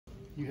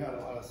You had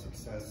a lot of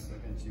success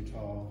against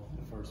Utah in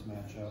the first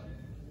matchup.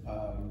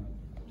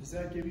 Does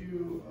that give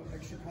you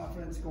extra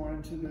confidence going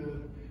into the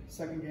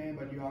second game?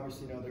 But you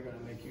obviously know they're going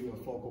to make you a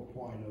focal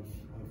point of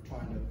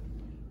trying to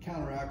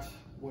counteract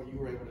what you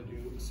were able to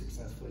do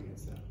successfully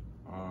against them.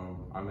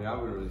 I mean, I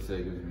wouldn't really say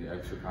it gives me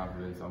extra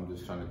confidence. I'm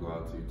just trying to go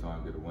out to Utah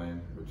and get a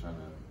win.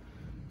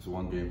 It's a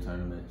one-game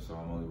tournament, so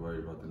I'm only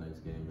worried about the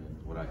next game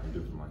and what I can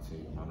do for my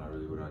team. I'm not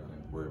really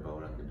worried about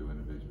what I can do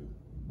individually.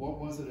 What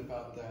was it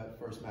about that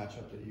first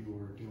matchup that you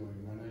were doing?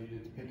 I know you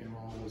did the pick and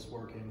roll was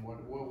working.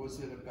 What was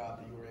it about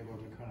that you were able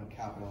to kind of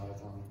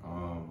capitalize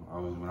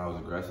on? When I was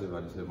aggressive,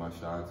 I just hit my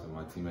shots, and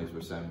my teammates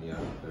were setting me up.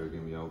 They were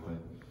getting me open.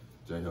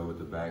 J Hill with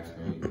the back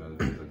screen.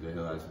 J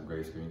Hill had some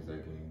great screens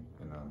that game,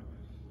 and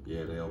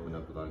yeah, they opened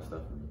up a lot of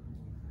stuff for me.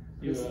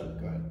 You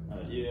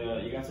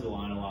got to the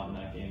line a lot in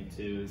that game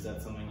too. Is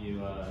that something you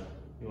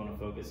want to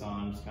focus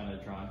on, just kind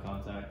of drawing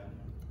contact?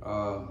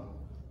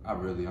 I'm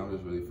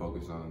just really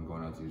focused on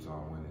going out to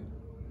Utah and winning,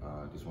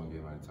 just one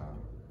game at a time.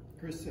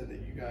 Chris said that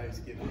you guys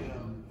give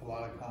him a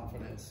lot of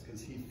confidence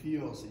because he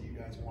feels that you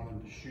guys want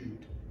him to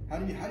shoot. How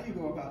do you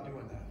go about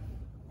doing that?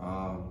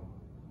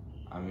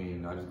 I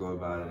mean, I just go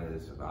about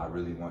it as I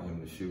really want him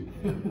to shoot,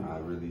 and I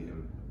really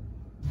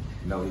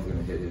know he's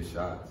gonna hit his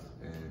shots,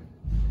 and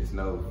it's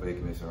no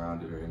fakeness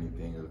around it or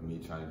anything of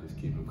me trying to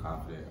just keep him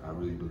confident. I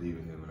really believe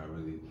in him, and I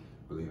really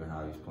believe in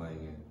how he's playing,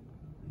 and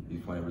he's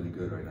playing really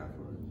good right now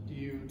for us. Do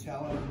you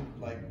tell him,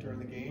 like, during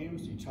the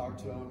games? Do you talk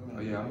to him?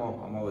 Oh yeah, I'm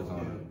always on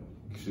him.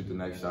 Shoot the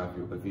next shot.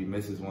 If he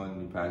misses one,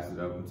 you pass it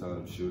up and tell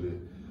him to shoot it.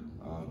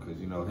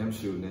 Because, him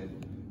shooting it,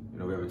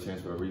 we have a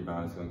chance for a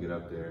rebound. It's going to get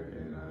up there,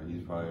 and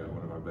he's probably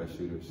one of our best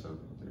shooters. So,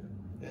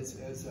 yeah. As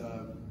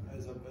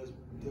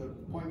the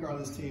point guard of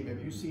this team,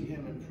 have you seen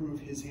him improve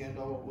his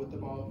handle with the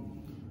ball?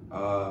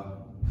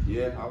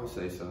 Yeah, I would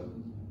say so.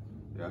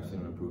 Yeah, I've seen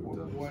him improve with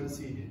those. What has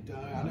he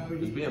done? I know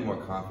he's being more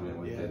confident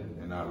with it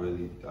and not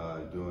really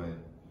doing,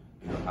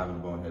 having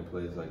bonehead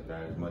plays like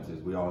that as much as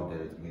we all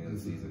did at the beginning of the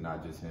season,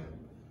 not just him.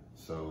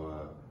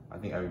 So I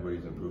think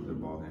everybody's improved their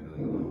ball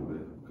handling a little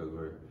bit because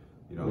we're,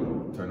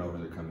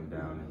 turnovers are coming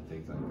down and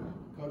things like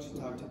that. Coach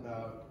talked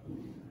about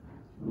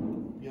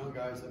young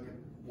guys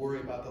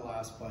worry about the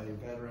last play,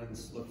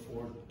 veterans look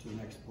forward to the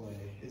next play.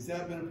 Has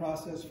that been a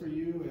process for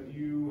you? Have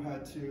you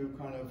had to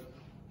kind of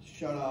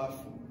shut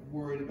off,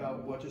 worried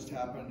about what just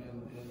happened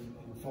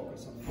and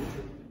focus on the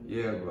future?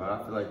 Yeah, but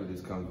I feel like it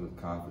just comes with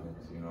confidence.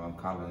 I'm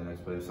confident in the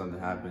next play. If something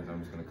happens, I'm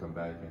just going to come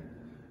back and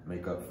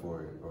make up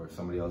for it. Or if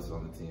somebody else is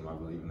on the team, I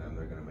believe in them,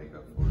 they're going to make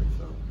up for it.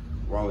 So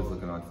we're always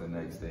looking on to the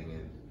next thing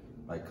and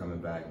like coming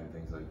back and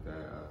things like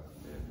that.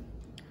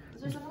 Yeah.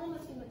 Is there someone on the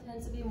team that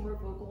tends to be more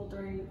vocal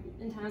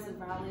in times of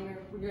rallying or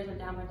when you guys are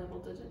down by double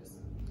digits?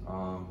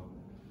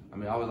 I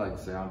mean, I would like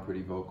to say I'm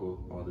pretty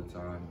vocal all the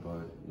time,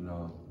 but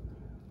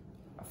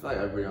I feel like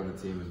everybody on the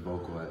team is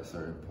vocal at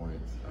certain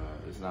points.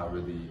 It's not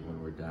really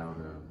when we're down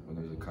or when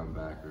there's a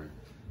comeback or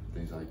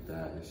things like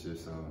that. It's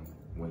just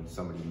when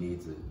somebody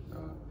needs it.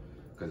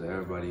 Because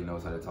everybody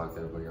knows how to talk to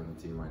everybody on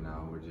the team right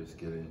now. We just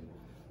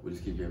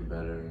keep getting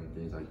better and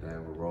things like that.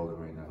 And we're rolling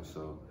right now,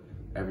 so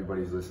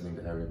everybody's listening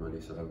to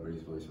everybody. So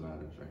everybody's voice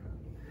matters right now.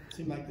 It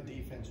seemed like the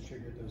defense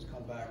triggered those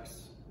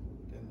comebacks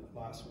in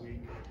last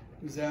week.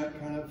 Does that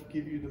kind of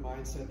give you the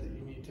mindset that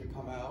you need to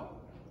come out?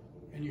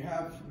 And you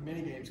have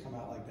many games come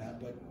out like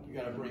that, but you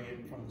got to bring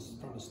it from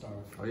the start.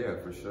 Oh yeah,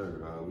 for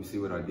sure. We see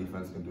what our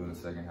defense can do in the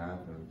second half,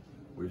 and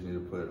we just need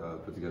to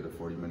put together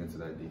 40 minutes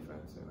of that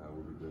defense, and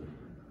we'll be good.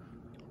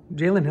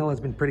 Jalen Hill has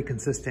been pretty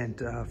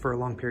consistent for a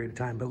long period of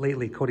time, but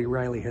lately Cody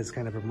Riley has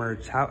kind of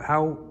emerged.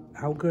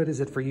 How good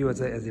is it for you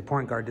as a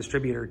point guard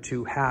distributor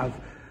to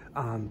have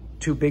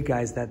two big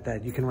guys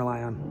that you can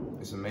rely on?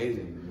 It's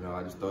amazing.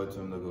 I just throw it to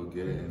them, they'll go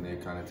get it, and they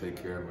kind of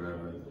take care of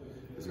whatever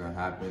is going to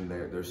happen.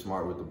 They're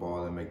smart with the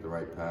ball. They make the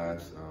right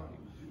pass.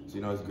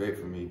 So it's great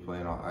for me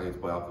playing. I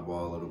just play off the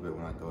ball a little bit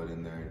when I throw it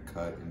in there and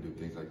cut and do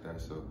things like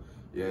that. So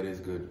yeah, it is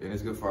good, and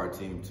it's good for our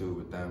team too.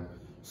 With them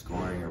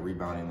scoring and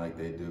rebounding like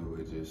they do,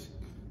 it just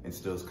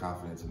instills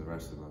confidence in the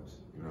rest of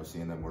us.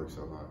 Seeing them work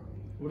so hard.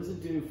 What does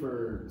it do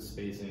for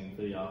spacing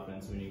for the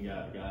offense when you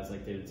got guys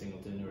like David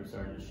Singleton who are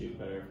starting to shoot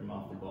better from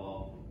off the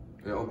ball?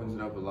 It opens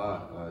it up a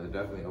lot. It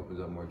definitely opens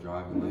up more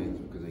driving lanes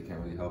because they can't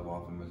really help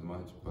off him as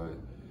much, but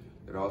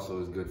it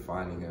also is good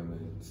finding him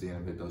and seeing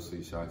him hit those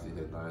sweet shots he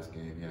hit last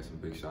game. He had some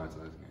big shots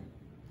last game.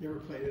 You ever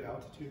played at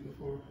altitude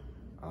before?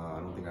 I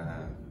don't think I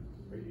have.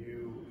 Are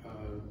you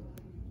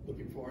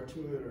looking forward to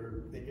it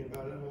or thinking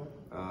about it at all?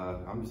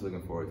 I'm just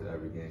looking forward to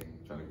every game,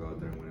 trying to go out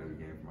there and win every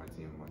game for my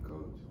team and my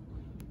coach.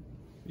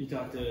 You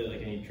talked to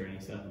any training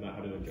staff about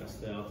how to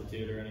adjust the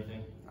altitude or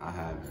anything? I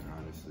haven't,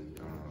 honestly.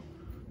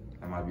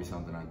 That might be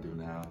something I do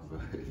now, but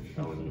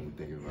I wasn't even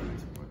thinking about it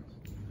too much.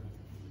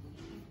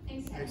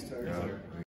 Thanks, Tyger.